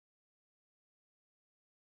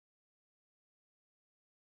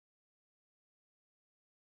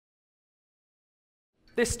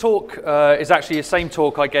This talk is actually the same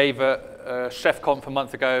talk I gave at Chef Conf a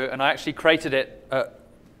month ago, and I actually created it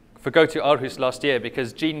for GOTO Aarhus last year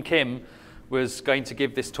because Gene Kim was going to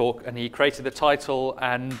give this talk, and he created the title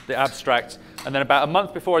and the abstract, and then about a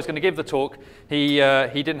month before I was going to give the talk, he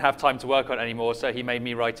didn't have time to work on it anymore, so he made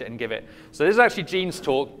me write it and give it. So this is actually Gene's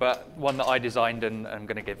talk, but one that I designed and I'm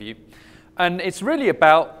going to give you. And it's really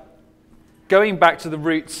about going back to the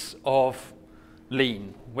roots of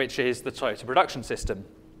Lean, which is the Toyota production system,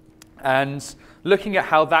 and looking at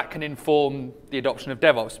how that can inform the adoption of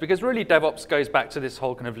DevOps, because really DevOps goes back to this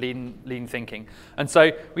whole kind of lean thinking. And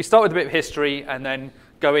so we start with a bit of history and then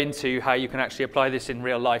go into how you can actually apply this in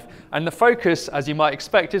real life. And the focus, as you might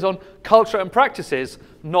expect, is on culture and practices,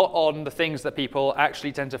 not on the things that people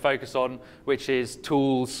actually tend to focus on, which is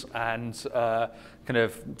tools and kind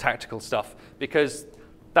of tactical stuff, because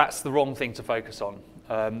that's the wrong thing to focus on.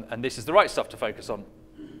 And this is the right stuff to focus on.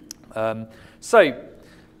 So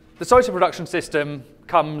the Toyota production system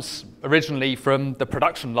comes originally from the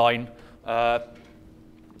production line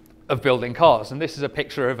of building cars. And this is a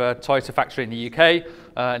picture of a Toyota factory in the UK.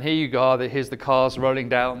 And here you go, here's the cars rolling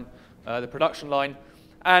down the production line.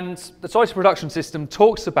 And the Toyota production system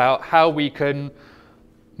talks about how we can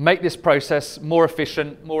make this process more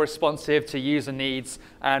efficient, more responsive to user needs,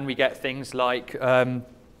 and we get things like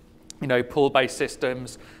pull-based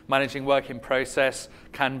systems, managing work in process,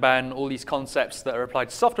 Kanban, all these concepts that are applied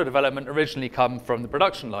to software development originally come from the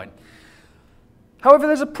production line. However,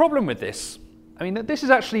 there's a problem with this. I mean, this is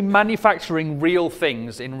actually manufacturing real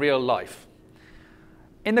things in real life.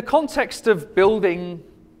 In the context of building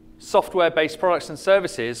software-based products and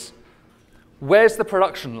services, where's the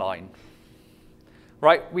production line?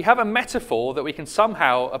 Right? We have a metaphor that we can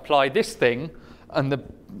somehow apply this thing and the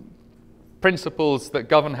principles that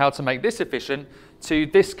govern how to make this efficient to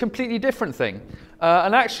this completely different thing.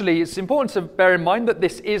 And actually, it's important to bear in mind that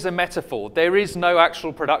this is a metaphor. There is no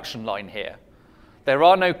actual production line here. There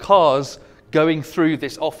are no cars going through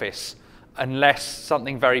this office unless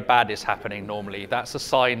something very bad is happening normally. That's a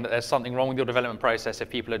sign that there's something wrong with your development process if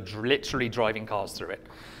people are literally driving cars through it.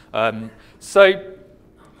 So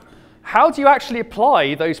how do you actually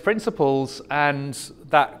apply those principles and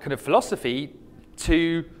that kind of philosophy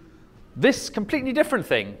to this completely different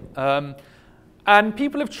thing? And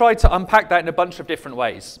people have tried to unpack that in a bunch of different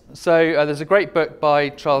ways. So there's a great book by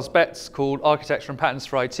Charles Betts called Architecture and Patterns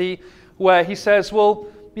for IT, where he says, well,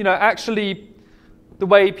 actually the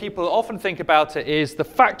way people often think about it is the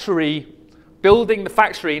factory, building the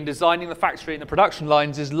factory and designing the factory and the production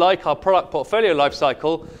lines is like our product portfolio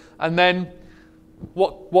lifecycle, and then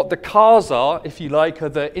what the cars are, if you like, are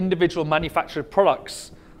the individual manufactured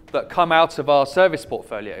products that come out of our service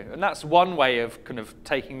portfolio. And that's one way of kind of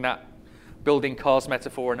taking that building cars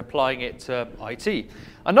metaphor and applying it to IT.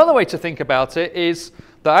 Another way to think about it is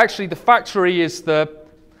that actually the factory is the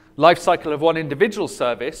life cycle of one individual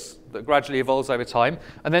service that gradually evolves over time,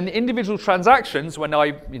 and then the individual transactions, when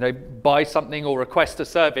I buy something or request a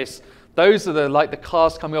service, those are like the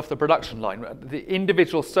cars coming off the production line. The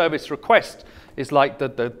individual service request is like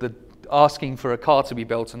the asking for a car to be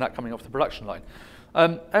built and that coming off the production line.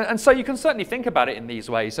 And so you can certainly think about it in these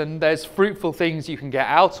ways, and there's fruitful things you can get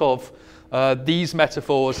out of these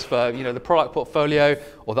metaphors for the product portfolio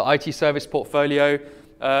or the IT service portfolio.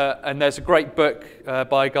 And there's a great book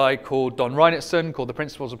by a guy called Don Reinertsen called The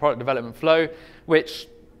Principles of Product Development Flow, which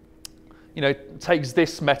takes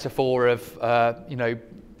this metaphor of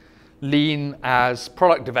lean as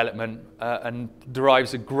product development and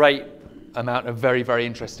derives a great amount of very, very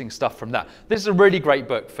interesting stuff from that. This is a really great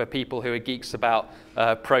book for people who are geeks about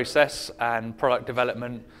process and product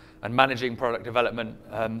development and managing product development,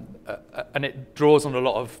 and it draws on a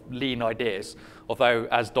lot of lean ideas. Although,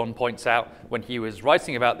 as Don points out, when he was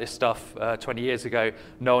writing about this stuff 20 years ago,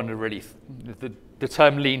 no one had really, the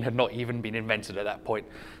term lean had not even been invented at that point.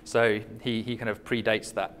 So he kind of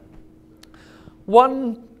predates that.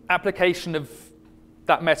 One application of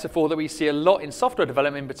that metaphor that we see a lot in software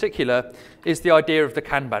development in particular is the idea of the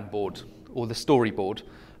Kanban board or the storyboard.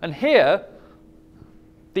 And here,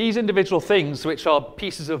 these individual things, which are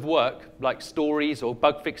pieces of work, like stories or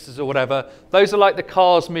bug fixes or whatever, those are like the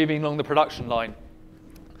cars moving along the production line.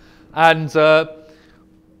 And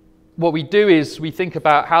what we do is we think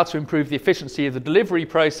about how to improve the efficiency of the delivery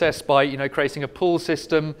process by creating a pull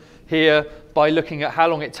system here, by looking at how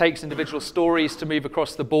long it takes individual stories to move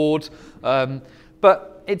across the board.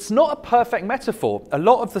 But it's not a perfect metaphor. A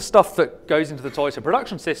lot of the stuff that goes into the Toyota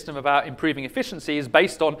production system about improving efficiency is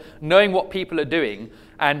based on knowing what people are doing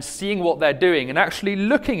and seeing what they're doing and actually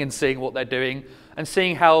looking and seeing what they're doing and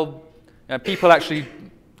seeing how people actually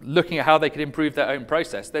looking at how they could improve their own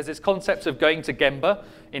process. There's this concept of going to Gemba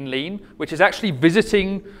in Lean, which is actually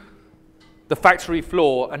visiting the factory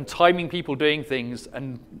floor and timing people doing things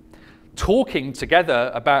and talking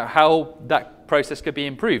together about how that process could be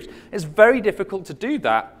improved. It's very difficult to do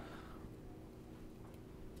that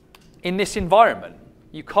in this environment.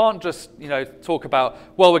 You can't just, talk about,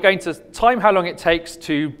 well, we're going to time how long it takes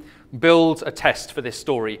to build a test for this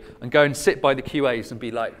story and go and sit by the QAs and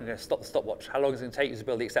be like, okay, stop the stopwatch. How long is it going to take you to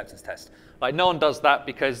build the acceptance test? Like, no one does that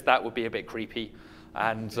because that would be a bit creepy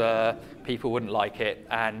and people wouldn't like it.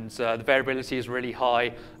 And the variability is really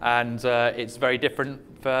high and it's very different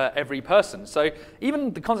for every person. So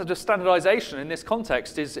even the concept of standardization in this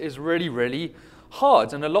context is really, really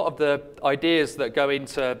hard, and a lot of the ideas that go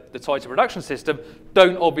into the Toyota production system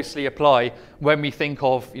don't obviously apply when we think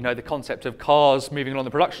of the concept of cars moving along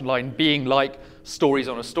the production line being like stories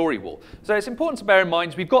on a story wall. So it's important to bear in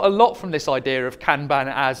mind we've got a lot from this idea of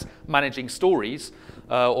Kanban as managing stories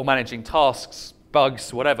or managing tasks,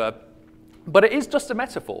 bugs, whatever, but it is just a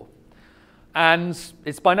metaphor, and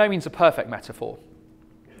it's by no means a perfect metaphor.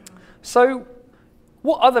 So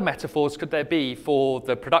what other metaphors could there be for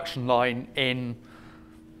the production line in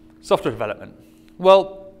software development?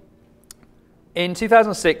 Well, in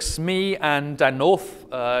 2006, me and Dan North,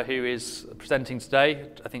 who is presenting today,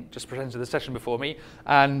 I think just presented the session before me,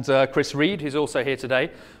 and Chris Reed, who's also here today,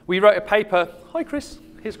 we wrote a paper. Hi, Chris.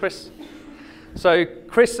 Here's Chris. So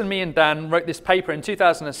Chris and me and Dan wrote this paper in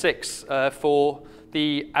 2006 for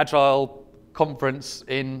the Agile conference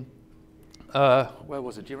in, where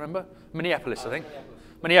was it? Do you remember? Minneapolis, I think.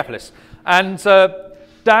 Minneapolis. And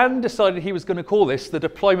Dan decided he was going to call this the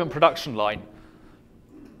deployment production line,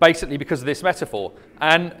 basically because of this metaphor.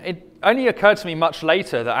 And it only occurred to me much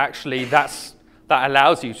later that actually that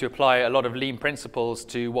allows you to apply a lot of lean principles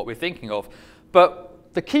to what we're thinking of.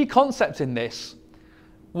 But the key concept in this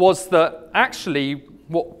was that actually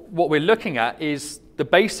what we're looking at is the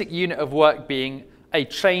basic unit of work being a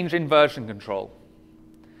change in version control.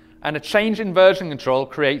 And a change in version control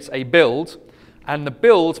creates a build, and the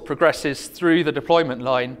build progresses through the deployment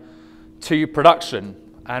line to production.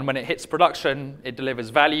 And when it hits production, it delivers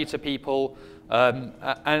value to people.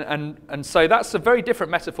 And so that's a very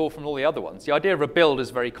different metaphor from all the other ones. The idea of a build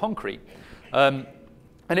is very concrete. And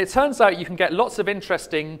it turns out you can get lots of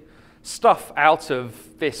interesting stuff out of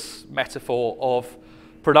this metaphor of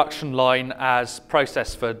production line as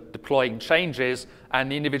process for deploying changes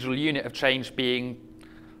and the individual unit of change being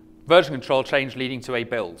version control change leading to a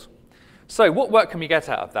build. So what work can we get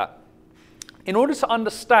out of that? In order to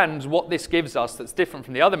understand what this gives us that's different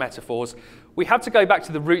from the other metaphors, we have to go back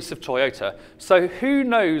to the roots of Toyota. So who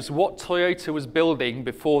knows what Toyota was building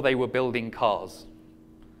before they were building cars?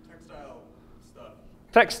 Textile stuff.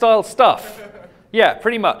 Textile stuff. Yeah,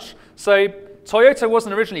 pretty much. So Toyota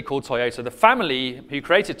wasn't originally called Toyota. The family who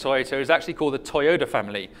created Toyota is actually called the Toyota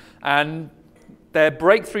family. And their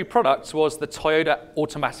breakthrough product was the Toyota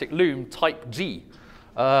automatic loom Type G.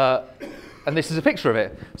 And this is a picture of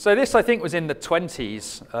it. So this, I think, was in the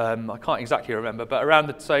 20s. I can't exactly remember, but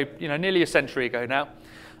around nearly a century ago now.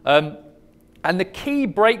 And the key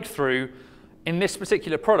breakthrough in this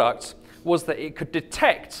particular product was that it could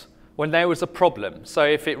detect when there was a problem. So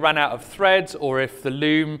if it ran out of thread or if the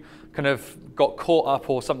loom kind of got caught up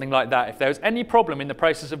or something like that, if there was any problem in the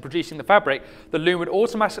process of producing the fabric, the loom would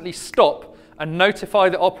automatically stop and notify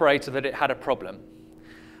the operator that it had a problem.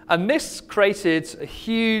 And this created a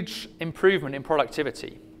huge improvement in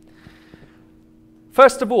productivity.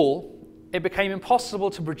 First of all, it became impossible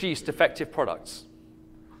to produce defective products,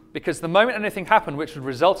 because the moment anything happened which would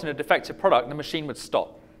result in a defective product, the machine would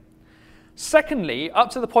stop. Secondly, up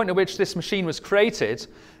to the point at which this machine was created,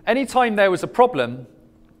 anytime there was a problem,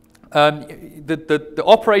 the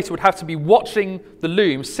operator would have to be watching the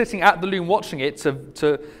loom, sitting at the loom watching it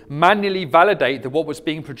to manually validate that what was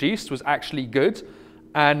being produced was actually good,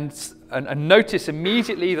 and notice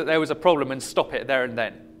immediately that there was a problem and stop it there and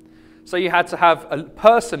then. So you had to have a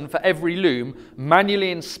person for every loom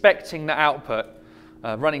manually inspecting the output,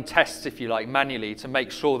 running tests, if you like, manually to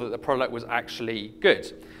make sure that the product was actually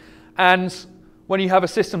good. And when you have a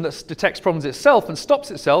system that detects problems itself and stops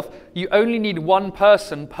itself, you only need one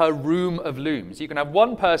person per room of looms. You can have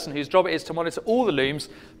one person whose job it is to monitor all the looms,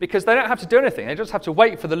 because they don't have to do anything. They just have to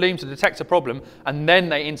wait for the loom to detect a problem, and then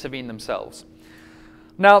they intervene themselves.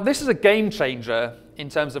 Now, this is a game changer in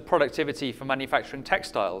terms of productivity for manufacturing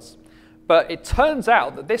textiles. But it turns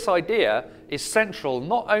out that this idea is central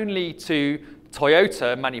not only to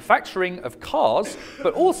Toyota manufacturing of cars,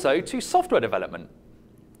 but also to software development.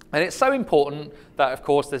 And it's so important that, of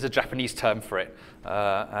course, there's a Japanese term for it.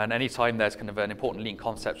 And anytime there's kind of an important lean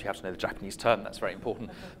concept, you have to know the Japanese term. That's very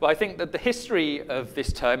important. But I think that the history of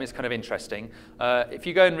this term is kind of interesting. If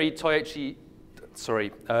you go and read Taiichi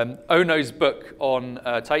Ohno's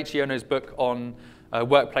book on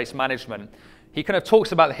workplace management, he kind of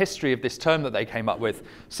talks about the history of this term that they came up with.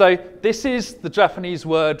 So this is the Japanese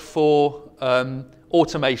word for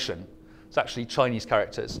automation. It's actually Chinese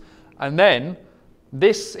characters. And then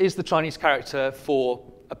this is the Chinese character for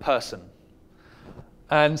a person.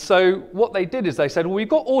 And so what they did is they said, well, we've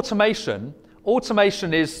got automation.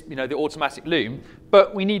 Automation is, the automatic loom,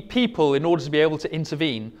 but we need people in order to be able to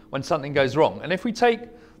intervene when something goes wrong. And if we take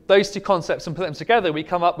those two concepts and put them together, we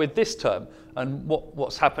come up with this term. And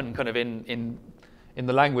what's happened kind of in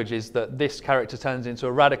the language is that this character turns into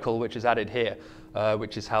a radical, which is added here,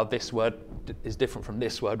 which is how this word is different from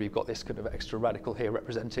this word. We've got this kind of extra radical here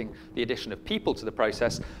representing the addition of people to the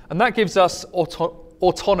process. And that gives us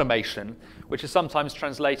automation, which is sometimes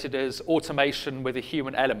translated as automation with a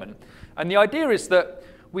human element. And the idea is that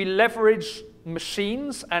we leverage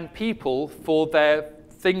machines and people for their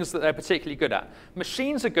things that they're particularly good at.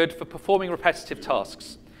 Machines are good for performing repetitive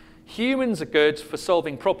tasks. Humans are good for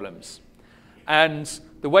solving problems. And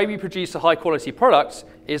the way we produce a high-quality product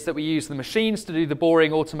is that we use the machines to do the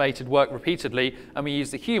boring automated work repeatedly, and we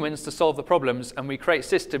use the humans to solve the problems, and we create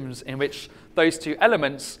systems in which those two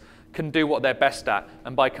elements can do what they're best at.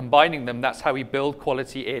 And by combining them, that's how we build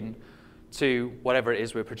quality in to whatever it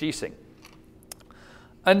is we're producing.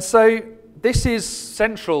 And so this is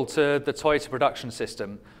central to the Toyota production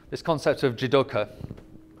system, this concept of jidoka.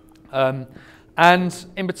 And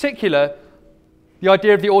in particular, the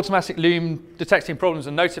idea of the automatic loom detecting problems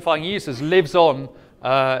and notifying users lives on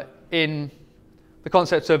in the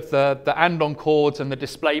concept of the andon cords and the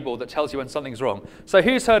display board that tells you when something's wrong. So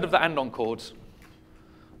who's heard of the andon cords?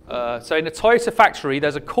 So in a Toyota factory,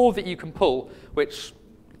 there's a cord that you can pull which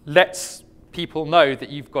lets people know that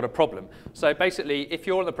you've got a problem. So basically, if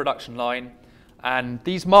you're on the production line, and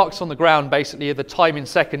these marks on the ground basically are the time in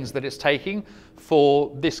seconds that it's taking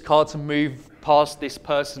for this car to move past this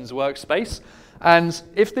person's workspace. And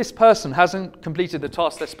if this person hasn't completed the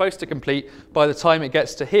task they're supposed to complete by the time it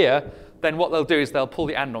gets to here, then what they'll do is they'll pull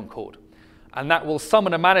the andon cord. And that will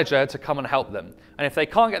summon a manager to come and help them. And if they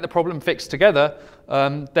can't get the problem fixed together,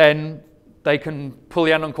 then they can pull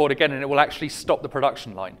the andon cord again and it will actually stop the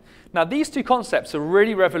production line. Now, these two concepts are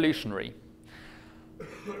really revolutionary.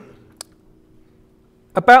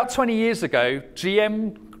 About 20 years ago,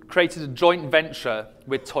 GM created a joint venture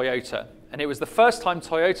with Toyota. And it was the first time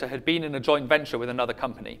Toyota had been in a joint venture with another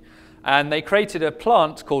company. And they created a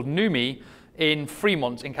plant called NUMMI in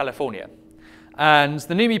Fremont in California. And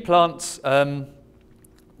the NUMMI plant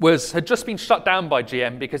had just been shut down by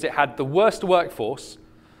GM because it had the worst workforce.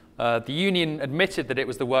 The union admitted that it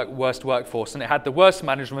was the worst workforce, and it had the worst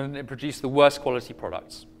management, and it produced the worst quality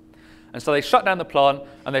products. And so they shut down the plant,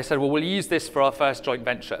 and they said, well, we'll use this for our first joint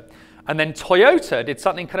venture. And then Toyota did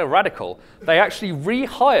something kind of radical. They actually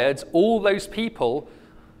rehired all those people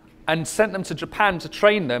and sent them to Japan to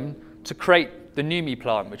train them to create the NUMMI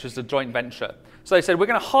plant, which is a joint venture. So they said, we're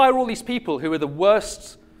going to hire all these people who are the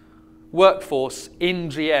worst workforce in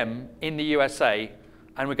GM in the USA,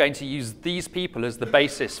 and we're going to use these people as the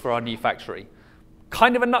basis for our new factory.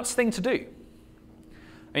 Kind of a nuts thing to do.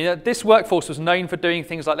 I mean, this workforce was known for doing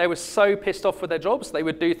things like they were so pissed off with their jobs, they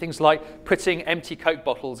would do things like putting empty Coke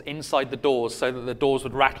bottles inside the doors so that the doors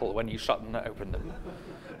would rattle when you shut and open them.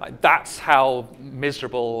 Like, that's how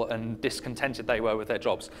miserable and discontented they were with their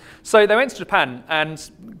jobs. So they went to Japan and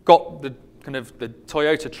got the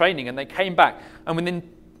Toyota training, and they came back. And within,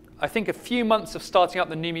 I think, a few months of starting up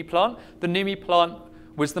the NUMMI plant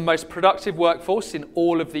was the most productive workforce in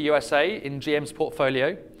all of the USA in GM's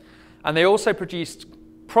portfolio. And they also produced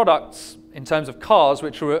products in terms of cars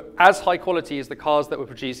which were as high quality as the cars that were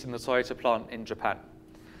produced in the Toyota plant in Japan.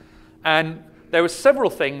 And there were several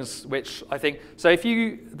things which I think, so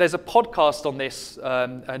there's a podcast on this,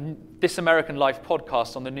 This American Life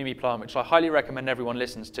podcast on the NUMMI plant, which I highly recommend everyone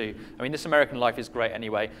listens to. I mean, This American Life is great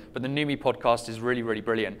anyway, but the NUMMI podcast is really, really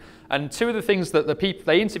brilliant. And two of the things that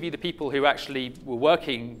they interview the people who actually were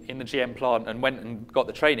working in the GM plant and went and got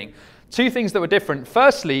the training. Two things that were different.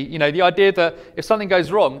 Firstly, the idea that if something goes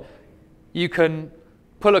wrong, you can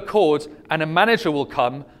pull a cord and a manager will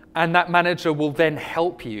come and that manager will then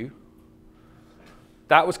help you.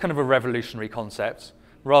 That was kind of a revolutionary concept,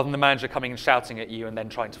 rather than the manager coming and shouting at you and then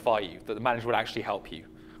trying to fire you, that the manager would actually help you.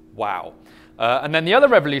 Wow. And then the other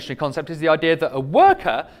revolutionary concept is the idea that a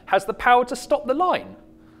worker has the power to stop the line.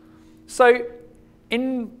 So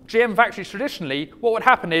in GM factories traditionally, what would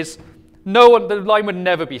happen is the line would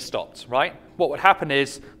never be stopped, right? What would happen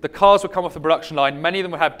is the cars would come off the production line, many of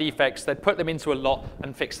them would have defects, they'd put them into a lot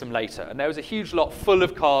and fix them later. And there was a huge lot full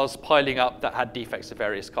of cars piling up that had defects of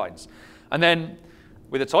various kinds. And then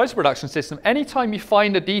with a Toyota production system, anytime you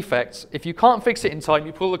find a defect, if you can't fix it in time,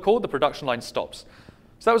 you pull the cord, the production line stops.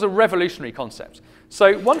 So that was a revolutionary concept.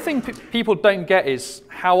 So one thing people don't get is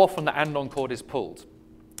how often the andon cord is pulled.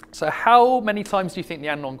 So how many times do you think the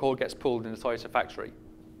andon cord gets pulled in a Toyota factory?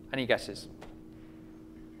 Any guesses?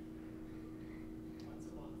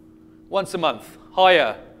 Once a month.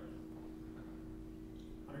 Higher.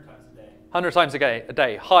 100 times a day. 100 times a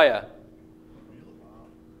day. Higher.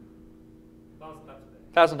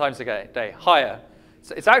 1,000 times a day. Higher.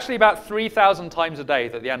 So it's actually about 3,000 times a day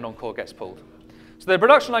that the andon cord gets pulled. So the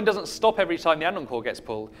production line doesn't stop every time the andon cord gets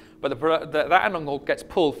pulled, but that andon cord gets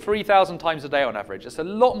pulled 3,000 times a day on average. It's a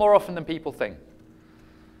lot more often than people think.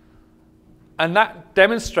 And that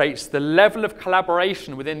demonstrates the level of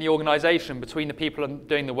collaboration within the organization between the people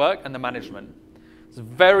doing the work and the management. It's a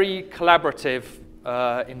very collaborative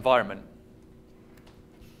environment.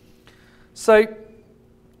 So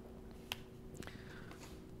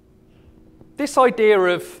this idea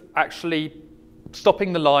of actually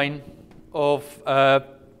stopping the line, of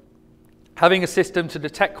having a system to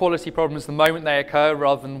detect quality problems the moment they occur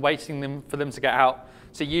rather than waiting for them to get out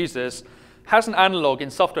to users, has an analog in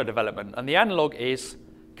software development, and the analog is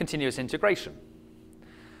continuous integration.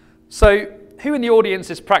 So who in the audience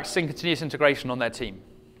is practicing continuous integration on their team?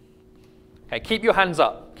 Okay, keep your hands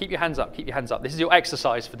up, keep your hands up, keep your hands up. This is your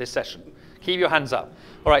exercise for this session. Keep your hands up.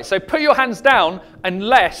 All right, so put your hands down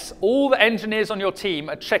unless all the engineers on your team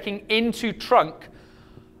are checking into trunk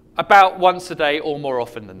about once a day or more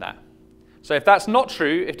often than that. So if that's not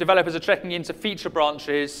true, if developers are checking into feature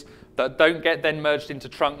branches that don't get then merged into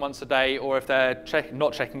trunk once a day, or if they're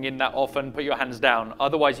not checking in that often, put your hands down.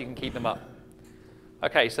 Otherwise, you can keep them up.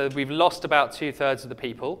 Okay, so we've lost about 2/3 of the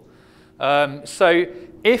people. So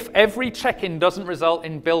if every check-in doesn't result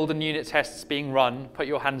in build and unit tests being run, put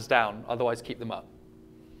your hands down. Otherwise, keep them up.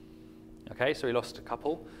 Okay, so we lost a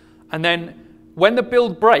couple. And then when the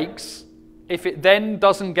build breaks, if it then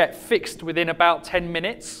doesn't get fixed within about 10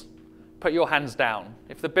 minutes, put your hands down.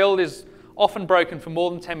 If the build is often broken for more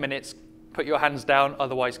than 10 minutes, put your hands down,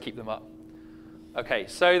 otherwise keep them up. Okay,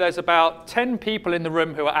 so there's about 10 people in the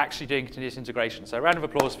room who are actually doing continuous integration. So a round of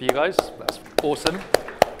applause for you guys. That's awesome.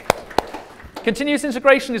 Continuous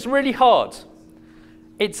integration is really hard.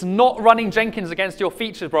 It's not running Jenkins against your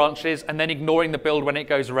feature branches and then ignoring the build when it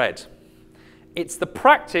goes red. It's the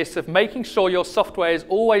practice of making sure your software is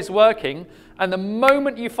always working, and the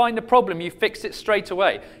moment you find a problem, you fix it straight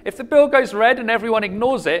away. If the build goes red and everyone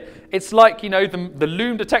ignores it, it's like, you know, the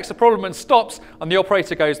loom detects a problem and stops, and the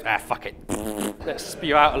operator goes, fuck it. Let's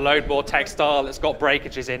spew out a load more textile that's got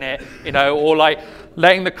breakages in it, you know, or like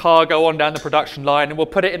letting the car go on down the production line, and we'll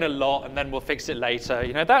put it in a lot, and then we'll fix it later.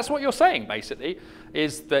 You know, that's what you're saying, basically,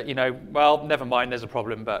 is that, you know, well, never mind, there's a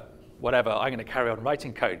problem, but whatever, I'm going to carry on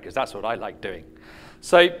writing code because that's what I like doing.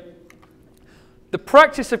 So the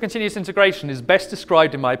practice of continuous integration is best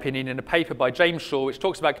described, in my opinion, in a paper by James Shaw, which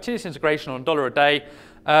talks about continuous integration on $1 a day.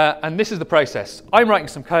 And this is the process. I'm writing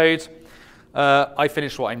some code. I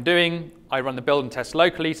finish what I'm doing. I run the build and test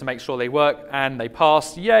locally to make sure they work and they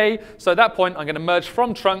pass. Yay. So at that point, I'm going to merge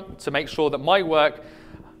from trunk to make sure that my work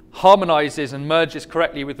harmonizes and merges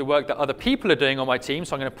correctly with the work that other people are doing on my team.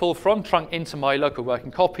 So I'm going to pull from trunk into my local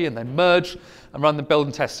working copy and then merge and run the build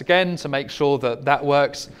and test again to make sure that that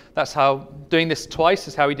works. That's how doing this twice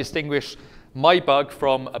is how we distinguish my bug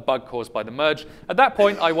from a bug caused by the merge. At that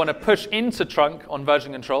point, I want to push into trunk on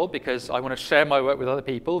version control because I want to share my work with other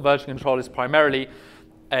people. Version control is primarily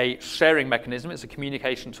a sharing mechanism. It's a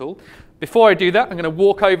communication tool. Before I do that, I'm going to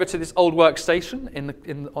walk over to this old workstation in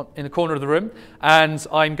the corner of the room, and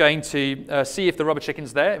I'm going to see if the rubber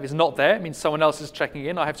chicken's there. If it's not there, it means someone else is checking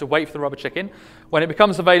in. I have to wait for the rubber chicken. When it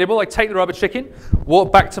becomes available, I take the rubber chicken,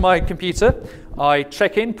 walk back to my computer, I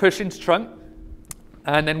check in, push into trunk,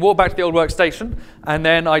 and then walk back to the old workstation, and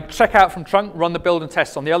then I check out from trunk, run the build and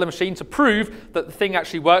test on the other machine to prove that the thing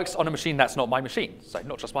actually works on a machine that's not my machine. So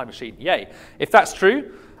not just my machine, yay. If that's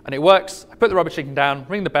true, and it works, I put the rubber chicken down,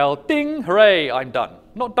 ring the bell, ding, hooray, I'm done.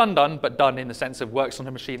 Not done, but done in the sense of works on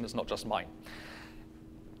a machine that's not just mine.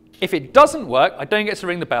 If it doesn't work, I don't get to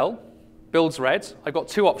ring the bell, build's red, I've got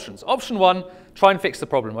two options. Option one, try and fix the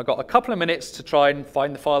problem. I've got a couple of minutes to try and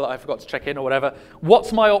find the file that I forgot to check in or whatever.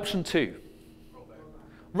 What's my option two?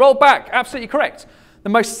 Roll back, absolutely correct. The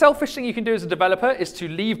most selfish thing you can do as a developer is to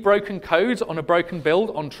leave broken code on a broken build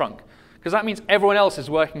on trunk, because that means everyone else is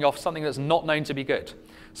working off something that's not known to be good.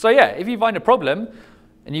 So yeah, if you find a problem,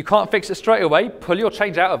 and you can't fix it straight away, pull your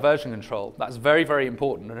change out of version control. That's very, very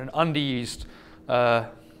important and an underused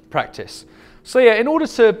practice. So yeah, in order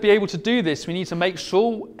to be able to do this, we need to make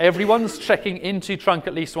sure everyone's checking into trunk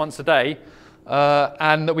at least once a day,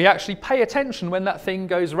 and that we actually pay attention when that thing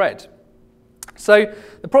goes red. So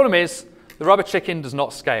the problem is, the rubber chicken does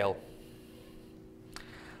not scale.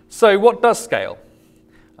 So what does scale?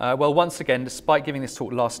 Well, once again, despite giving this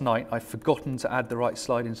talk last night, I've forgotten to add the right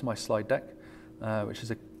slide into my slide deck, which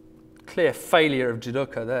is a clear failure of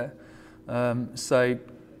Judoka there. So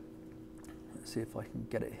let's see if I can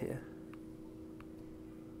get it here.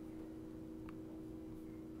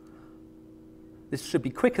 This should be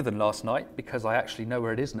quicker than last night because I actually know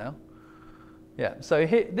where it is now. Yeah, so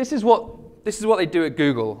here, this is what they do at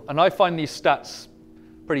Google, and I find these stats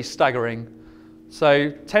pretty staggering.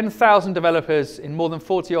 So 10,000 developers in more than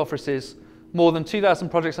 40 offices, more than 2,000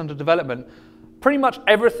 projects under development. Pretty much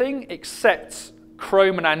everything except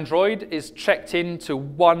Chrome and Android is checked into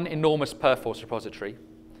one enormous Perforce repository.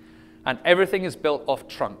 And everything is built off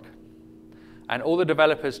trunk. And all the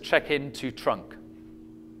developers check into trunk.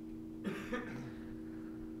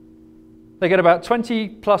 They get about 20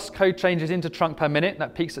 plus code changes into trunk per minute.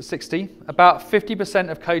 That peaks at 60. About 50%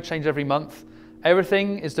 of code change every month.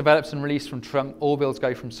 Everything is developed and released from trunk. All builds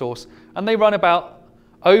go from source. And they run about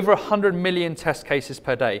over 100 million test cases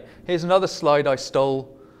per day. Here's another slide I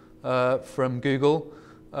stole from Google.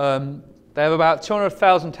 They have about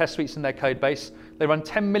 200,000 test suites in their code base. They run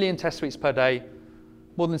 10 million test suites per day,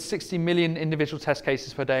 more than 60 million individual test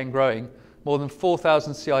cases per day and growing, more than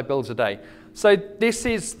 4,000 CI builds a day. So this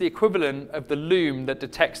is the equivalent of the loom that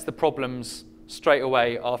detects the problems straight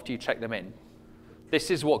away after you check them in.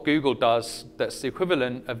 This is what Google does that's the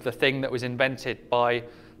equivalent of the thing that was invented by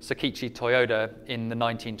Sakichi Toyoda in the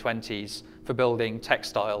 1920s for building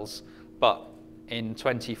textiles, but in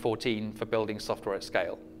 2014 for building software at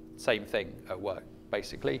scale. Same thing at work,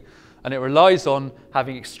 basically. And it relies on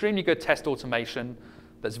having extremely good test automation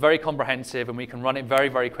that's very comprehensive, and we can run it very,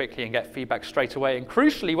 very quickly and get feedback straight away. And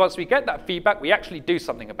crucially, once we get that feedback, we actually do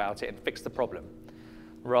something about it and fix the problem,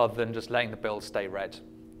 rather than just letting the build stay red.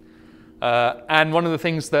 And one of the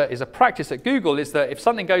things that is a practice at Google is that if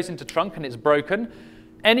something goes into trunk and it's broken,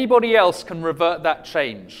 anybody else can revert that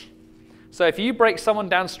change. So if you break someone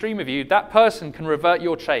downstream of you, that person can revert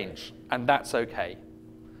your change, and that's okay.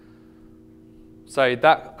 So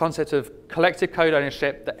that concept of collective code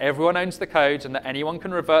ownership, that everyone owns the code and that anyone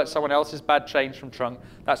can revert someone else's bad change from trunk,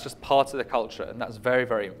 that's just part of the culture, and that's very,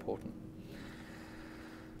 very important.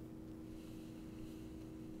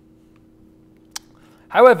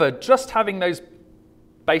 However, just having those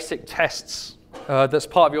basic tests that's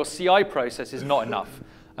part of your CI process is not enough,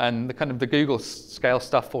 and the Google scale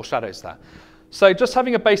stuff foreshadows that. So just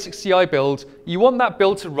having a basic CI build, you want that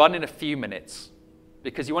build to run in a few minutes,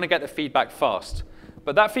 because you want to get the feedback fast.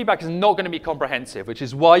 But that feedback is not going to be comprehensive, which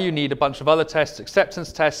is why you need a bunch of other tests,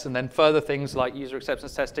 acceptance tests, and then further things like user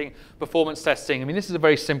acceptance testing, performance testing. I mean, this is a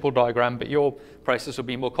very simple diagram, but your process will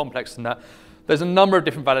be more complex than that. There's a number of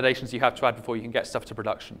different validations you have to add before you can get stuff to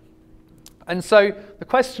production. And so the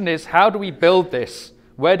question is, how do we build this?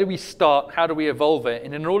 Where do we start? How do we evolve it?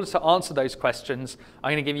 And in order to answer those questions,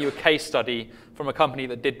 I'm going to give you a case study from a company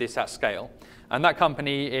that did this at scale. And that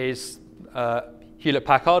company is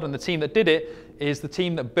Hewlett-Packard, and the team that did it is the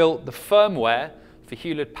team that built the firmware for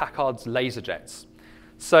Hewlett-Packard's LaserJets.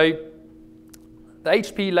 So the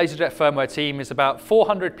HP LaserJet firmware team is about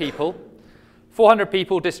 400 people. 400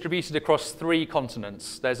 people distributed across 3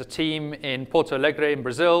 continents. There's a team in Porto Alegre in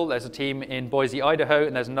Brazil, there's a team in Boise, Idaho,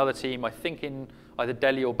 and there's another team, I think, in either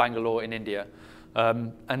Delhi or Bangalore in India.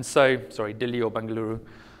 Delhi or Bangalore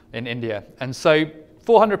in India. And so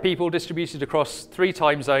 400 people distributed across 3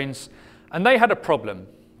 time zones, and they had a problem.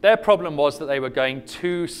 Their problem was that they were going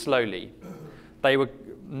too slowly. They were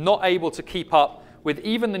not able to keep up with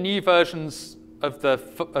even the new versions of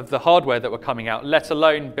the hardware that were coming out, let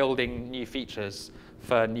alone building new features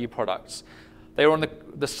for new products. They were on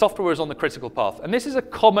the software was on the critical path. And this is a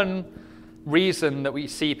common reason that we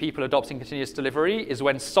see people adopting continuous delivery, is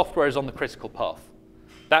when software is on the critical path.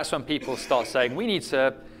 That's when people start saying, we need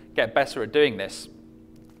to get better at doing this.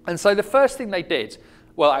 And so the first thing they did,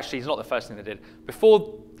 well, actually, it's not the first thing they did.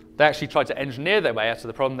 Before they actually tried to engineer their way out of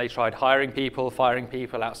the problem, they tried hiring people, firing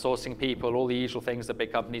people, outsourcing people, all the usual things that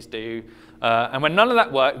big companies do. And when none of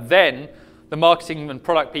that worked, then the marketing and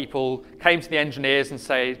product people came to the engineers and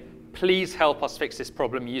say, please help us fix this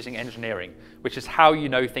problem using engineering, which is how you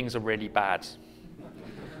know things are really bad,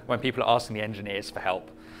 when people are asking the engineers for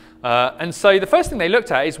help. And so the first thing they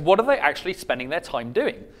looked at is, what are they actually spending their time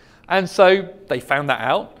doing? And so they found that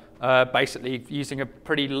out. basically using a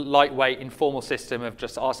pretty lightweight, informal system of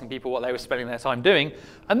just asking people what they were spending their time doing.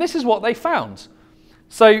 And this is what they found.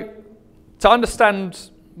 So to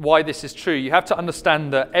understand why this is true, you have to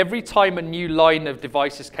understand that every time a new line of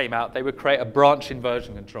devices came out, they would create a branch in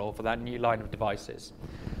version control for that new line of devices.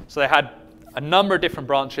 So they had a number of different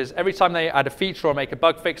branches. Every time they add a feature or make a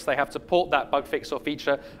bug fix, they have to port that bug fix or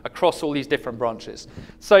feature across all these different branches.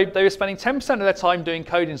 So they were spending 10% of their time doing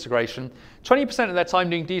code integration, 20% of their time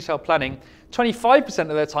doing detailed planning, 25% of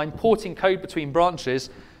their time porting code between branches,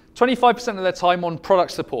 25% of their time on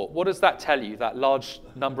product support. What does that tell you, that large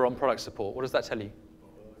number on product support? What does that tell you?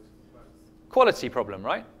 Quality problem,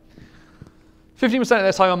 right? 15% of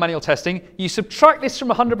their time on manual testing. You subtract this from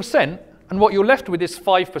 100%, and what you're left with is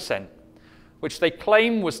 5%, which they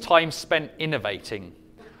claim was time spent innovating,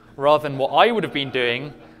 rather than what I would have been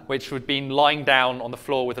doing, which would have been lying down on the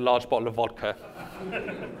floor with a large bottle of vodka.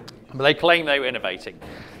 But they claim they were innovating.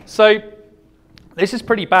 So this is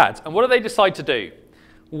pretty bad. And what do they decide to do?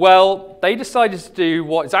 Well, they decided to do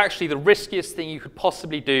what is actually the riskiest thing you could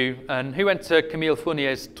possibly do. And who went to Camille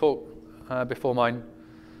Fournier's talk before mine?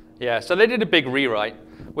 Yeah, so they did a big rewrite,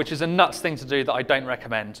 which is a nuts thing to do that I don't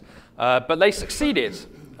recommend. But they succeeded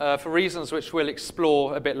for reasons which we'll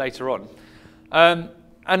explore a bit later on.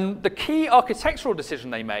 And the key architectural decision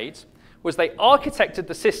they made was they architected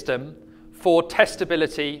the system for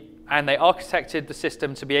testability, and they architected the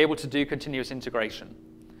system to be able to do continuous integration.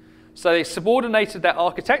 So they subordinated their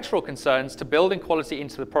architectural concerns to building quality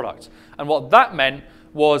into the product. And what that meant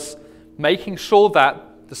was making sure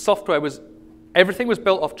that the software was, everything was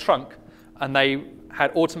built off trunk, and they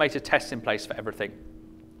had automated tests in place for everything.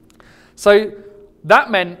 So that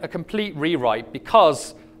meant a complete rewrite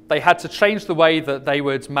because they had to change the way that they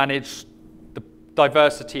would manage the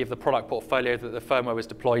diversity of the product portfolio that the firmware was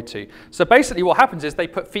deployed to. So basically what happens is they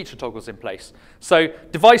put feature toggles in place. So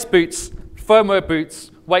device boots, firmware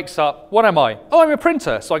boots, wakes up, what am I? Oh, I'm a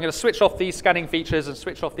printer, so I'm going to switch off these scanning features and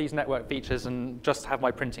switch off these network features and just have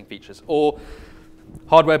my printing features. Or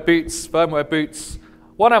hardware boots, firmware boots,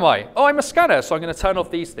 what am I? Oh, I'm a scanner, so I'm going to turn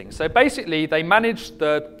off these things. So basically, they managed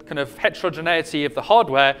the kind of heterogeneity of the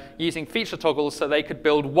hardware using feature toggles so they could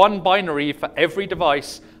build one binary for every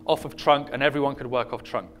device off of trunk, and everyone could work off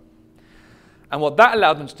trunk. And what that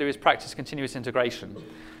allowed them to do is practice continuous integration.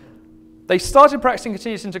 They started practicing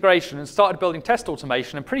continuous integration and started building test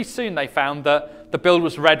automation, and pretty soon they found that the build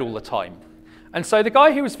was red all the time. And so the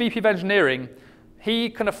guy who was VP of engineering,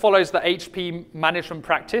 he kind of follows the HP management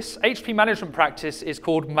practice. HP management practice is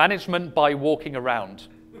called management by walking around.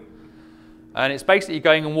 And it's basically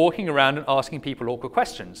going and walking around and asking people awkward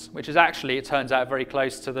questions, which is actually, it turns out, very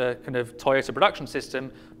close to the kind of Toyota production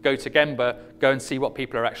system, go to Gemba, go and see what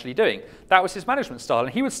people are actually doing. That was his management style. And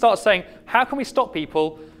he would start saying, how can we stop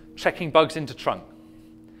people checking bugs into trunk?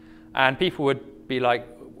 And people would be like,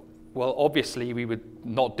 well, obviously we would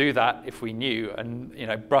not do that if we knew, and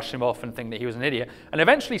brush him off and think that he was an idiot. And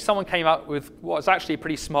eventually someone came up with what was actually a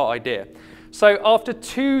pretty smart idea. So after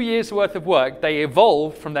 2 years worth of work, they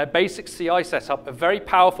evolved from their basic CI setup a very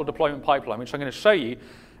powerful deployment pipeline, which I'm going to show you,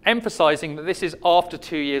 emphasizing that this is after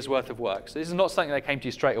 2 years worth of work. So this is not something they came to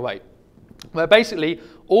you straight away. Where basically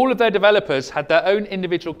all of their developers had their own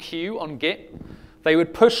individual queue on Git. They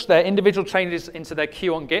would push their individual changes into their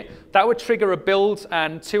queue on Git. That would trigger a build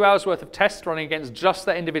and 2 hours worth of tests running against just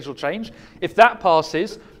that individual change. If that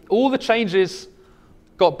passes, all the changes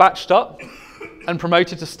got batched up and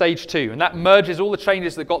promoted to stage 2. And that merges all the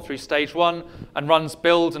changes that got through stage 1 and runs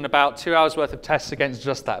build and about 2 hours worth of tests against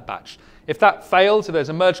just that batch. If that fails, if there's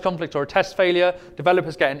a merge conflict or a test failure,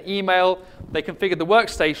 developers get an email. They configure the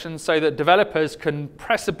workstation so that developers can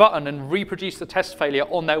press a button and reproduce the test failure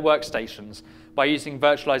on their workstations by using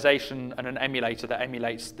virtualization and an emulator that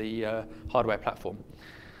emulates the hardware platform.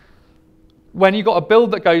 When you've got a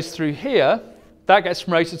build that goes through here, that gets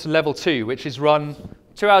promoted to level 2, which is run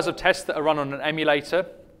 2 hours of tests that are run on an emulator.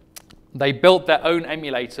 They built their own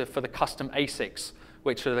emulator for the custom ASICs,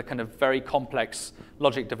 which are the kind of very complex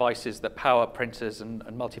logic devices that power printers and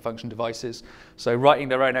multifunction devices. So writing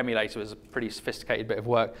their own emulator was a pretty sophisticated bit of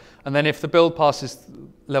work. And then if the build passes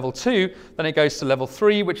level 2, then it goes to level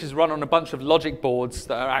 3, which is run on a bunch of logic boards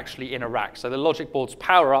that are actually in a rack. So the logic boards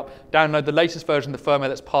power up, download the latest version of the firmware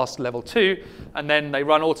that's passed level 2, and then they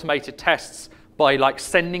run automated tests by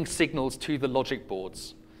sending signals to the logic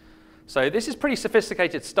boards. So this is pretty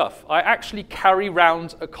sophisticated stuff. I actually carry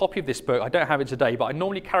around a copy of this book. I don't have it today, but I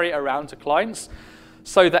normally carry it around to clients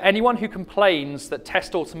so that anyone who complains that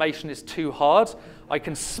test automation is too hard, I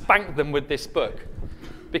can spank them with this book.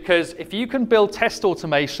 Because if you can build test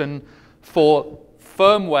automation for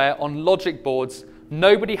firmware on logic boards,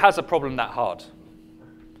 nobody has a problem that hard.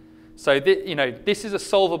 So this is a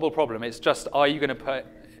solvable problem. It's just, are you going to put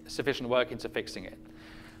sufficient work into fixing it?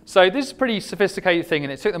 So this is a pretty sophisticated thing,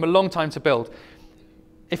 and it took them a long time to build.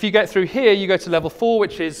 If you get through here, you go to level 4,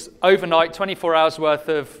 which is overnight, 24 hours worth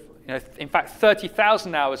of, in fact,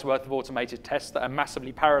 30,000 hours worth of automated tests that are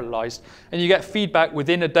massively parallelized, and you get feedback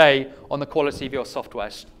within a day on the quality of your software.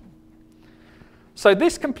 So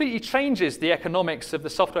this completely changes the economics of the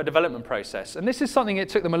software development process. And this is something it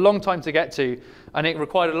took them a long time to get to, and it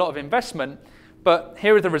required a lot of investment. But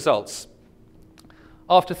here are the results.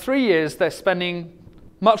 After 3 years, they're spending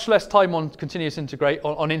much less time on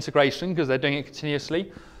integration because they're doing it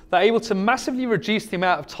continuously. They're able to massively reduce the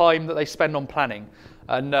amount of time that they spend on planning.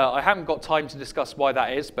 And I haven't got time to discuss why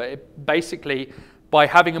that is, but basically, by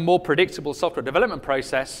having a more predictable software development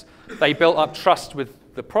process, they built up trust with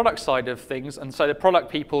the product side of things, and so the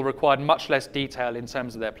product people required much less detail in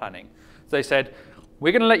terms of their planning. So they said,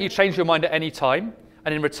 we're going to let you change your mind at any time,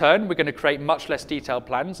 and in return, we're going to create much less detailed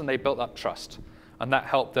plans, and they built up trust. And that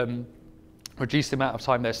helped them reduce the amount of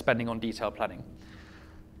time they're spending on detailed planning.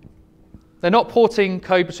 They're not porting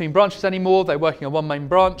code between branches anymore. They're working on one main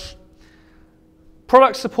branch.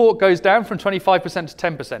 Product support goes down from 25% to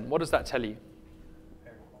 10%. What does that tell you?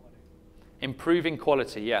 Improving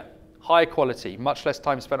quality, yeah. High quality, much less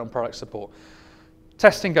time spent on product support.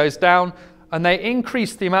 Testing goes down, and they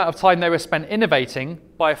increase the amount of time they were spent innovating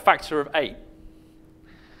by a factor of 8.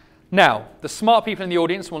 Now, the smart people in the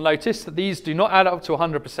audience will notice that these do not add up to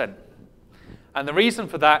 100%. And the reason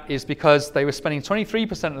for that is because they were spending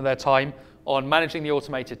 23% of their time on managing the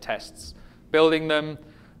automated tests, building them,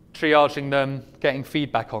 triaging them, getting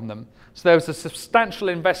feedback on them. So there was a substantial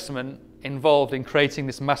investment involved in creating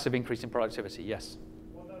this massive increase in productivity. Yes?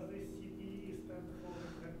 What does this CPE stand for?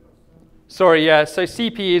 10%? Sorry, yeah. So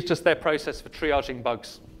CPE is just their process for triaging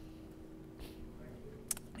bugs.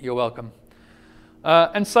 You're welcome.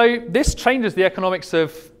 And so this changes the economics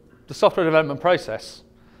of the software development process.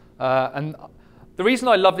 And the reason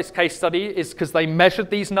I love this case study is because they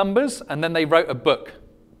measured these numbers and then they wrote a book.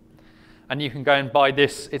 And you can go and buy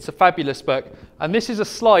this. It's a fabulous book. And this is a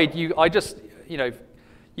slide you can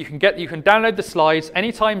download the slides.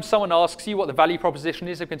 Anytime someone asks you what the value proposition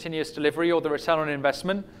is of continuous delivery or the return on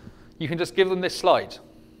investment, you can just give them this slide.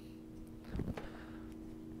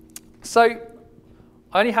 So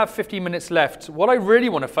I only have 15 minutes left. What I really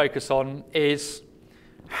want to focus on is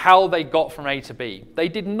how they got from A to B. They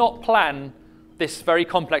did not plan this very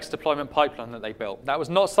complex deployment pipeline that they built. That was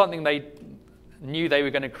not something they knew they were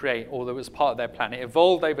going to create or that was part of their plan. It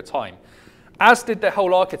evolved over time, as did their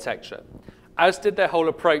whole architecture, as did their whole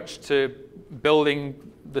approach to building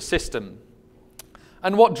the system.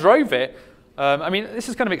 And what drove it, this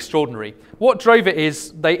is kind of extraordinary. What drove it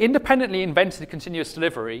is they independently invented continuous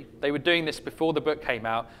delivery. They were doing this before the book came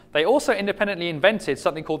out. They also independently invented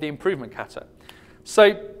something called the Improvement Kata.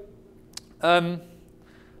 So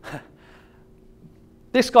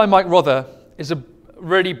this guy, Mike Rother, is a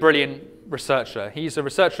really brilliant researcher. He's a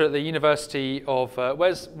researcher at the University of,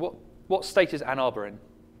 what state is Ann Arbor in?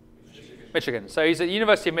 Michigan. So he's at the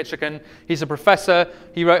University of Michigan. He's a professor.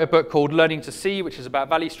 He wrote a book called Learning to See, which is about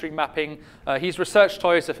value stream mapping. He's researched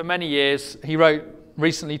Toyota for many years. He wrote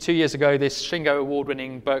recently, 2 years ago, this Shingo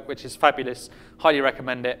award-winning book, which is fabulous. Highly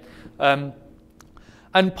recommend it. And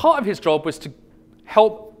part of his job was to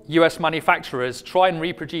help US manufacturers try and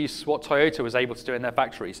reproduce what Toyota was able to do in their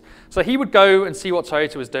factories. So he would go and see what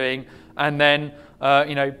Toyota was doing, and then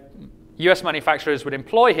US manufacturers would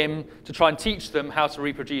employ him to try and teach them how to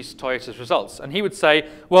reproduce Toyota's results. And he would say,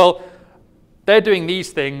 well, they're doing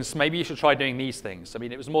these things, maybe you should try doing these things. I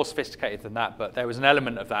mean, it was more sophisticated than that, but there was an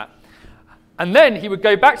element of that. And then he would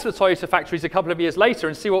go back to the Toyota factories a couple of years later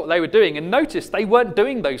and see what they were doing and notice they weren't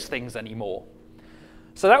doing those things anymore.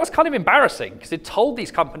 So that was kind of embarrassing because it told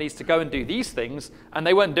these companies to go and do these things and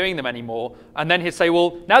they weren't doing them anymore. And then he'd say,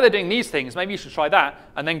 well, now they're doing these things, maybe you should try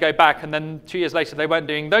that, and then go back, and then 2 years later they weren't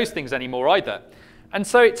doing those things anymore either. And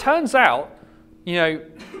so it turns out,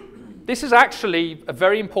 this is actually a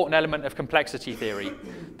very important element of complexity theory.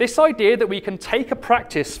 This idea that we can take a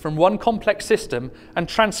practice from one complex system and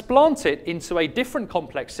transplant it into a different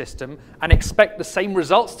complex system and expect the same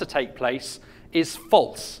results to take place is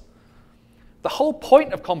false. The whole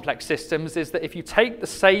point of complex systems is that if you take the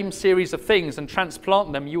same series of things and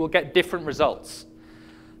transplant them, you will get different results.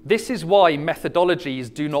 This is why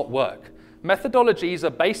methodologies do not work. Methodologies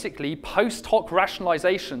are basically post hoc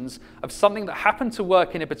rationalizations of something that happened to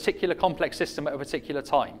work in a particular complex system at a particular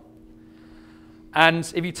time.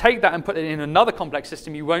 And if you take that and put it in another complex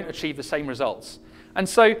system, you won't achieve the same results. And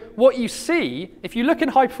so what you see, if you look in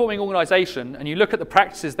high-performing organization and you look at the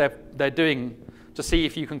practices they're doing to see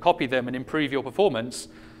if you can copy them and improve your performance,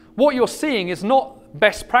 what you're seeing is not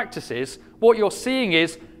best practices. What you're seeing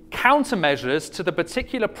is countermeasures to the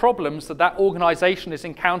particular problems that that organization is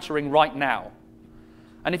encountering right now.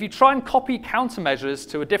 And if you try and copy countermeasures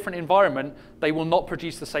to a different environment, they will not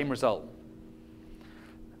produce the same result.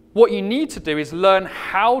 What you need to do is learn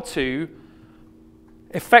how to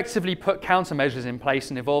effectively put countermeasures in place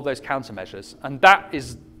and evolve those countermeasures. And that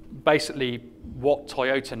is basically what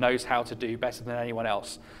Toyota knows how to do better than anyone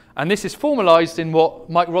else. And this is formalized in what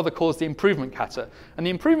Mike Rother calls the Improvement Kata. And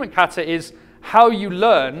the Improvement Kata is how you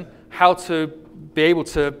learn how to be able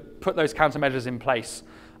to put those countermeasures in place.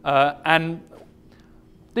 And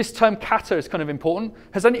this term kata is kind of important.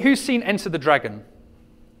 Who's seen Enter the Dragon?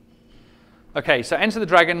 Okay, so Enter the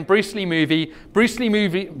Dragon, Bruce Lee movie. Bruce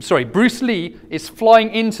Lee is flying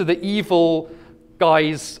into the evil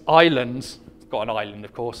guy's island. He's got an island,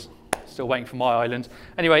 of course. Still waiting for my island.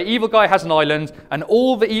 Anyway, evil guy has an island, and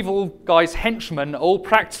all the evil guy's henchmen are all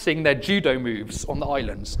practicing their judo moves on the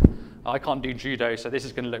islands. I can't do judo, so this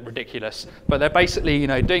is going to look ridiculous. But they're basically,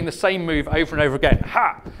 doing the same move over and over again.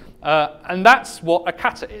 Ha! And that's what a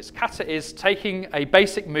kata is. Kata is taking a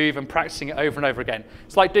basic move and practicing it over and over again.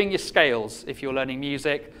 It's like doing your scales if you're learning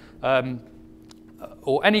music,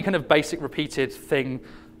 or any kind of basic repeated thing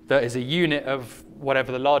that is a unit of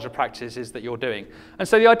whatever the larger practice is that you're doing. And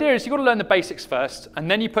so the idea is you've got to learn the basics first, and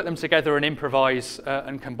then you put them together and improvise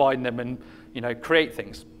and combine them and create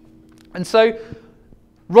things. And so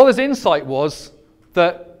Rother's insight was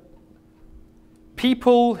that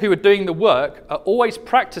people who are doing the work are always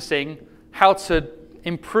practicing how to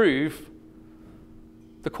improve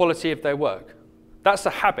the quality of their work. That's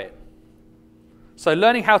a habit. So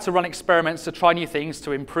learning how to run experiments to try new things,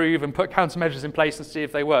 to improve and put countermeasures in place and see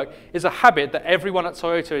if they work is a habit that everyone at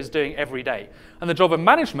Toyota is doing every day. And the job of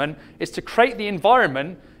management is to create the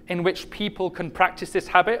environment in which people can practice this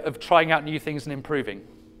habit of trying out new things and improving.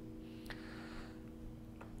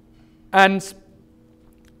 And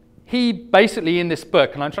he basically, in this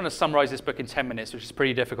book, and I'm trying to summarize this book in 10 minutes, which is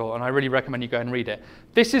pretty difficult, and I really recommend you go and read it.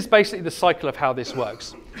 This is basically the cycle of how this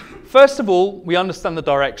works. First of all, we understand the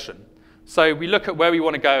direction. So we look at where we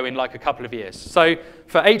want to go in like a couple of years. So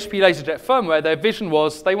for HP LaserJet firmware, their vision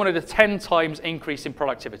was they wanted a 10 times increase in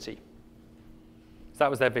productivity. So that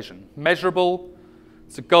was their vision. Measurable,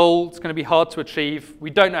 it's a goal, it's going to be hard to achieve. We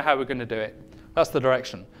don't know how we're going to do it. That's the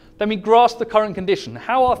direction. Then we grasp the current condition.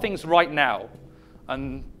 How are things right now?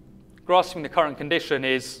 And grasping the current condition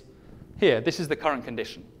is here. This is the current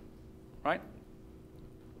condition, right?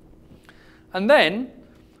 And then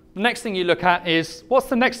the next thing you look at is what's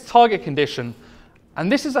the next target condition?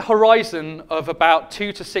 And this is a horizon of about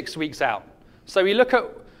 2 to 6 weeks out. So we look at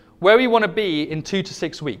where we want to be in 2 to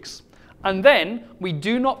 6 weeks. And then we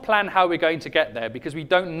do not plan how we're going to get there because we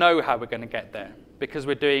don't know how we're going to get there because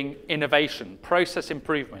we're doing innovation, process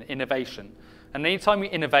improvement, innovation. And anytime we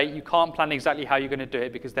innovate, you can't plan exactly how you're going to do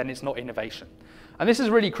it because then it's not innovation. And this is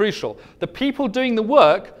really crucial. The people doing the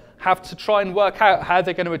work have to try and work out how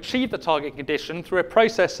they're going to achieve the target condition through a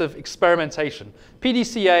process of experimentation.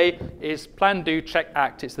 PDCA is plan, do, check,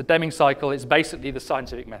 act. It's the Deming cycle. It's basically the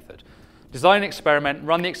scientific method. Design an experiment,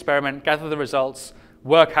 run the experiment, gather the results,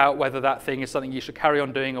 work out whether that thing is something you should carry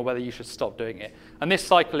on doing or whether you should stop doing it. And this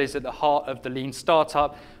cycle is at the heart of the lean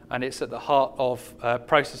startup, and it's at the heart of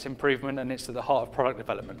process improvement, and it's at the heart of product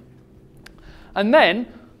development. And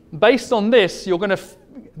then, based on this,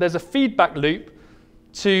 there's a feedback loop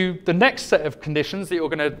to the next set of conditions that you're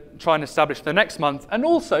going to try and establish the next month, and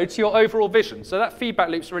also to your overall vision. So that feedback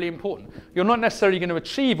loop is really important. You're not necessarily going to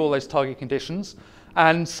achieve all those target conditions,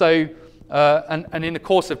 and so and in the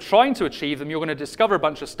course of trying to achieve them, you're going to discover a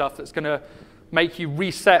bunch of stuff that's going to make you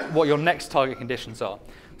reset what your next target conditions are.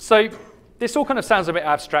 So this all kind of sounds a bit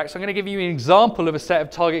abstract, so I'm going to give you an example of a set of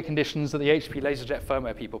target conditions that the HP LaserJet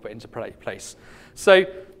firmware people put into place. So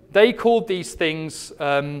they called these things,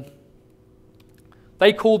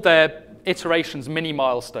 they called their iterations mini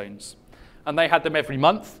milestones, and they had them every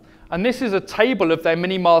month. And this is a table of their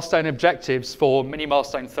mini milestone objectives for mini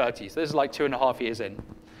milestone 30. So this is like 2.5 years in.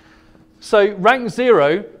 So rank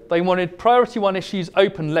 0, they wanted priority 1 issues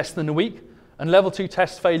open less than a week, and level 2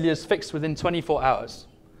 test failures fixed within 24 hours.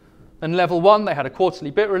 And level 1, they had a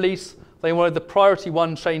quarterly bit release. They wanted the priority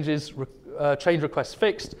 1 change requests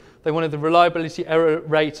fixed. They wanted the reliability error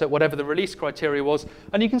rate at whatever the release criteria was.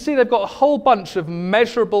 And you can see they've got a whole bunch of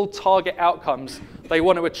measurable target outcomes they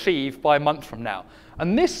want to achieve by a month from now.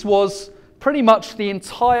 And this was pretty much the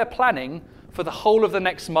entire planning for the whole of the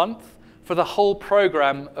next month, for the whole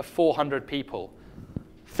program of 400 people.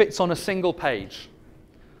 Fits on a single page.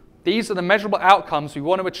 These are the measurable outcomes we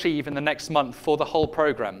want to achieve in the next month for the whole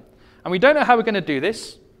program. And we don't know how we're going to do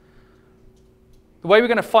this, The way we're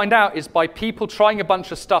going to find out is by people trying a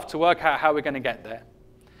bunch of stuff to work out how we're going to get there.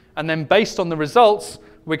 And then based on the results,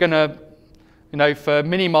 we're going to, for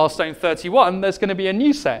mini milestone 31, there's going to be a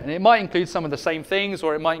new set. And it might include some of the same things,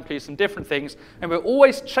 or it might include some different things. And we're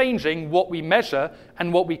always changing what we measure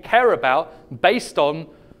and what we care about based on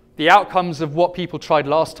the outcomes of what people tried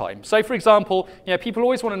last time. So for example, people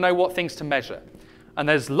always want to know what things to measure. And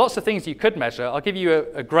there's lots of things you could measure. I'll give you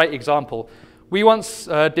a great example. We once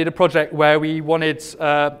did a project where we wanted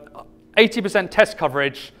 80% test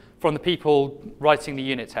coverage from the people writing the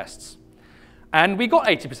unit tests. And we got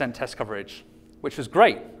 80% test coverage, which was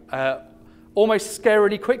great, almost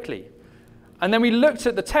scarily quickly. And then we looked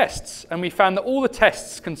at the tests, and we found that all the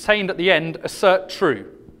tests contained at the end assert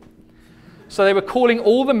true. So they were calling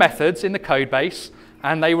all the methods in the code base,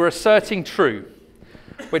 and they were asserting true,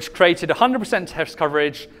 which created 100% test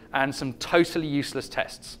coverage and some totally useless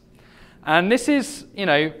tests. And this is,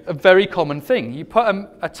 a very common thing. You put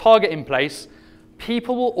a target in place,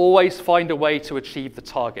 people will always find a way to achieve the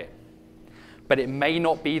target, but it may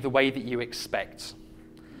not be the way that you expect.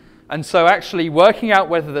 And so actually working out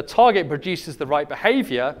whether the target produces the right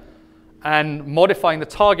behavior and modifying the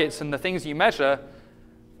targets and the things you measure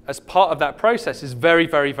as part of that process is very,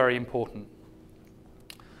 very, very important.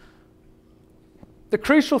 The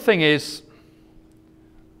crucial thing is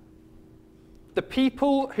the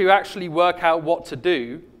people who actually work out what to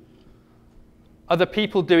do are the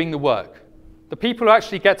people doing the work. The people who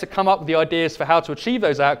actually get to come up with the ideas for how to achieve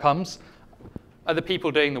those outcomes are the people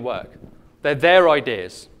doing the work. They're their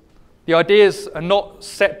ideas. The ideas are not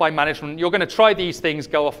set by management. You're going to try these things,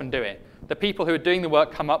 go off and do it. The people who are doing the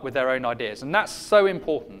work come up with their own ideas. And that's so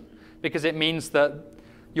important because it means that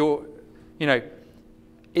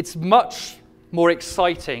it's much more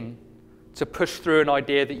exciting to push through an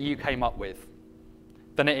idea that you came up with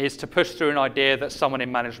than it is to push through an idea that someone in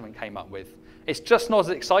management came up with. It's just not as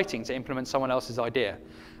exciting to implement someone else's idea.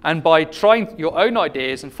 And by trying your own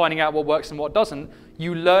ideas and finding out what works and what doesn't,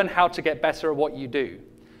 you learn how to get better at what you do.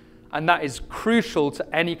 And that is crucial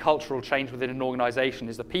to any cultural change within an organization,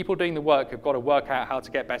 is the people doing the work have got to work out how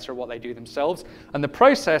to get better at what they do themselves. And the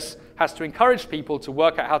process has to encourage people to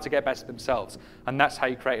work out how to get better themselves. And that's how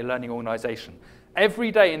you create a learning organization.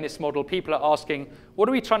 Every day in this model, people are asking, what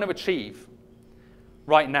are we trying to achieve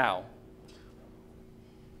right now?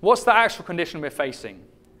 What's the actual condition we're facing?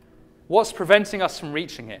 What's preventing us from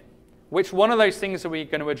reaching it? Which one of those things are we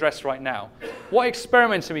going to address right now? What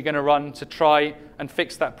experiments are we going to run to try and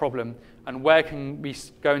fix that problem? And where can we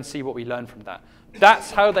go and see what we learn from that?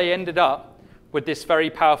 That's how they ended up with this very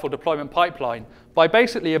powerful deployment pipeline, by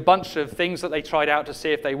basically a bunch of things that they tried out to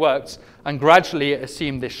see if they worked, and gradually it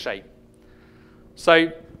assumed this shape.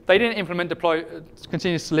 So they didn't implement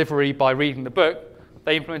continuous delivery by reading the book.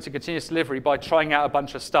 They implemented continuous delivery by trying out a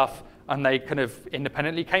bunch of stuff, and they kind of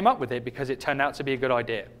independently came up with it because it turned out to be a good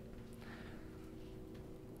idea.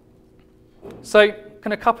 So, kind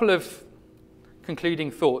of a couple of concluding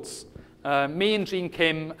thoughts. Me and Gene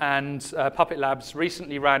Kim and Puppet Labs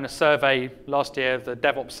recently ran a survey last year, the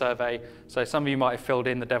DevOps survey. So some of you might have filled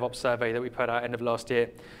in the DevOps survey that we put out end of last year.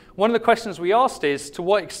 One of the questions we asked is, to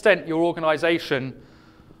what extent your organization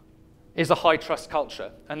is a high-trust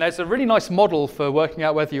culture? And there's a really nice model for working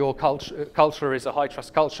out whether your culture is a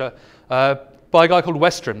high-trust culture by a guy called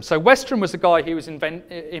Westrom. So Westrom was a guy who was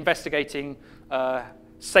investigating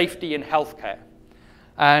safety in healthcare.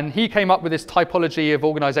 And he came up with this typology of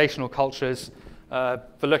organizational cultures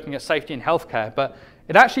for looking at safety in healthcare. But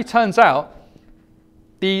it actually turns out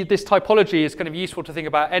this typology is kind of useful to think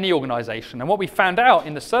about any organization. And what we found out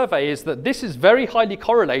in the survey is that this is very highly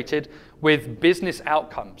correlated with business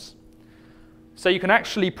outcomes. So you can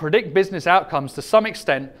actually predict business outcomes to some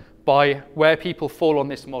extent by where people fall on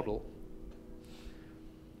this model.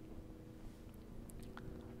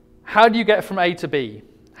 How do you get from A to B?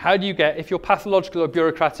 How do you get, if you're pathological or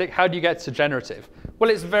bureaucratic, how do you get to generative? Well,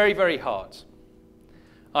 it's very, very hard.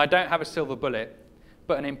 I don't have a silver bullet,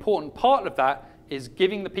 but an important part of that is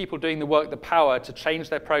giving the people doing the work the power to change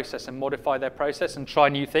their process and modify their process and try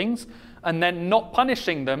new things, and then not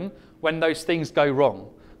punishing them when those things go wrong.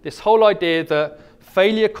 This whole idea that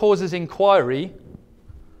failure causes inquiry,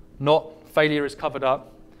 not failure is covered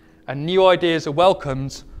up, and new ideas are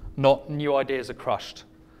welcomed, not new ideas are crushed.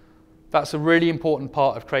 That's a really important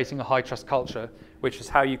part of creating a high-trust culture, which is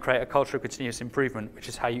how you create a culture of continuous improvement, which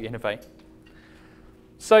is how you innovate.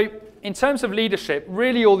 So in terms of leadership,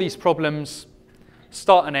 really all these problems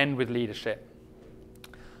start and end with leadership.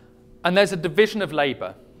 And there's a division of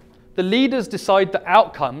labor. The leaders decide the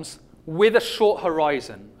outcomes with a short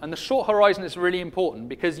horizon. And the short horizon is really important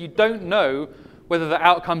because you don't know whether the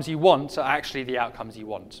outcomes you want are actually the outcomes you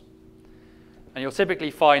want. And you'll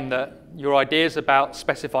typically find that your ideas about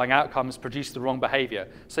specifying outcomes produce the wrong behavior.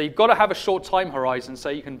 So you've got to have a short time horizon so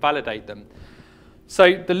you can validate them.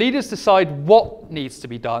 So the leaders decide what needs to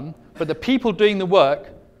be done, but the people doing the work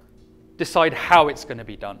decide how it's going to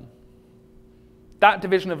be done. That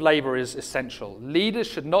division of labor is essential. Leaders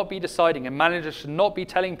should not be deciding, and managers should not be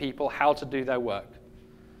telling people how to do their work.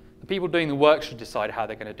 The people doing the work should decide how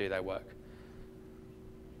they're going to do their work.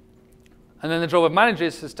 And then the job of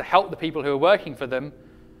managers is to help the people who are working for them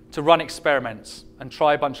to run experiments and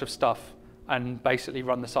try a bunch of stuff and basically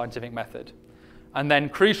run the scientific method. And then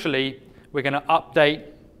crucially, we're going to update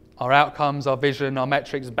our outcomes, our vision, our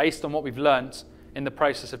metrics based on what we've learned in the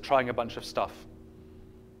process of trying a bunch of stuff.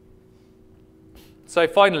 So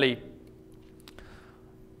finally,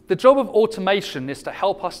 the job of automation is to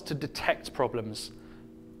help us to detect problems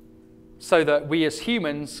so that we as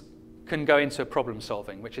humans can go into problem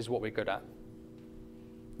solving, which is what we're good at.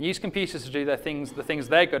 Use computers to do the things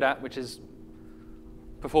they're good at, which is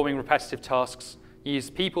performing repetitive tasks. Use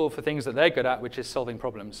people for things that they're good at, which is solving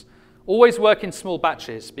problems. Always work in small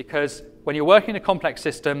batches, because when you're working in a complex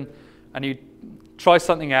system and you try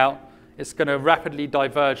something out, it's going to rapidly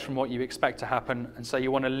diverge from what you expect to happen, and so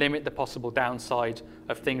you want to limit the possible downside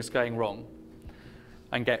of things going wrong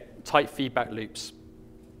and get tight feedback loops.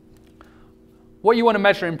 What you want to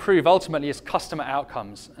measure and improve ultimately is customer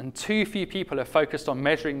outcomes, and too few people are focused on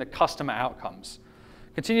measuring the customer outcomes.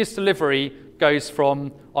 Continuous delivery goes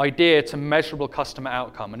from idea to measurable customer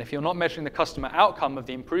outcome, and if you're not measuring the customer outcome of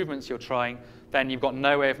the improvements you're trying, then you've got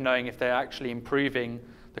no way of knowing if they're actually improving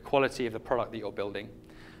the quality of the product that you're building.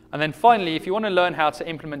 And then finally, if you want to learn how to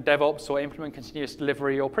implement DevOps or implement continuous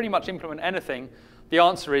delivery or pretty much implement anything, the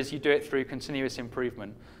answer is you do it through continuous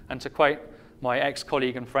improvement. And to quote my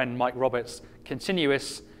ex-colleague and friend Mike Roberts,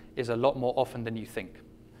 continuous is a lot more often than you think.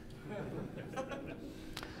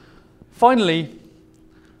 Finally,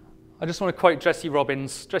 I just want to quote Jesse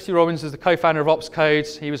Robbins. Jesse Robbins is the co-founder of Ops Code.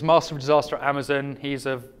 He was master of disaster at Amazon. He's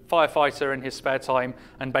a firefighter in his spare time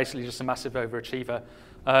and basically just a massive overachiever.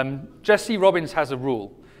 Jesse Robbins has a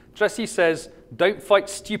rule. Jesse says, don't fight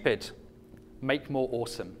stupid, make more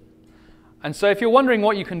awesome. And so if you're wondering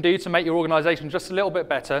what you can do to make your organization just a little bit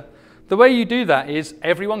better, the way you do that is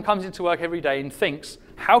everyone comes into work every day and thinks,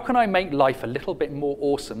 how can I make life a little bit more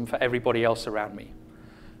awesome for everybody else around me?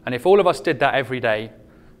 And if all of us did that every day,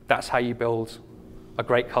 that's how you build a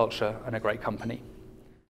great culture and a great company.